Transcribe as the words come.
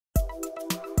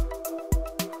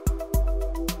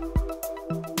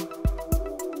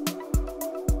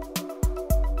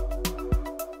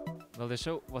the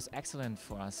show was excellent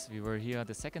for us. We were here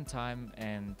the second time,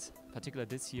 and particularly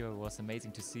this year was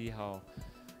amazing to see how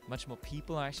much more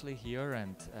people are actually here,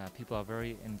 and people are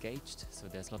very engaged, so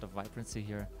there's a lot of vibrancy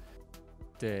here.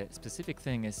 The specific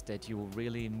thing is that you will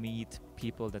really meet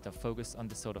people that are focused on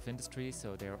this sort of industry,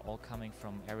 so they're all coming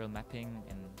from aerial mapping,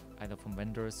 and either from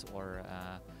vendors or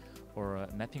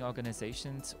mapping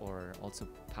organizations, or also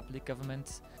public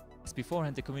governments.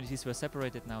 Beforehand the communities were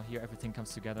separated, now here everything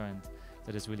comes together, and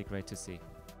that is really great to see.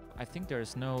 I think there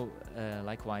is no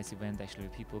likewise event actually.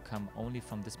 People come only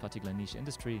from this particular niche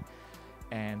industry,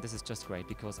 and this is just great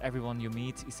because everyone you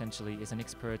meet essentially is an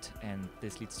expert, and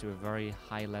this leads to a very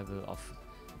high level of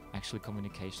actual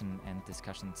communication and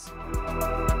discussions.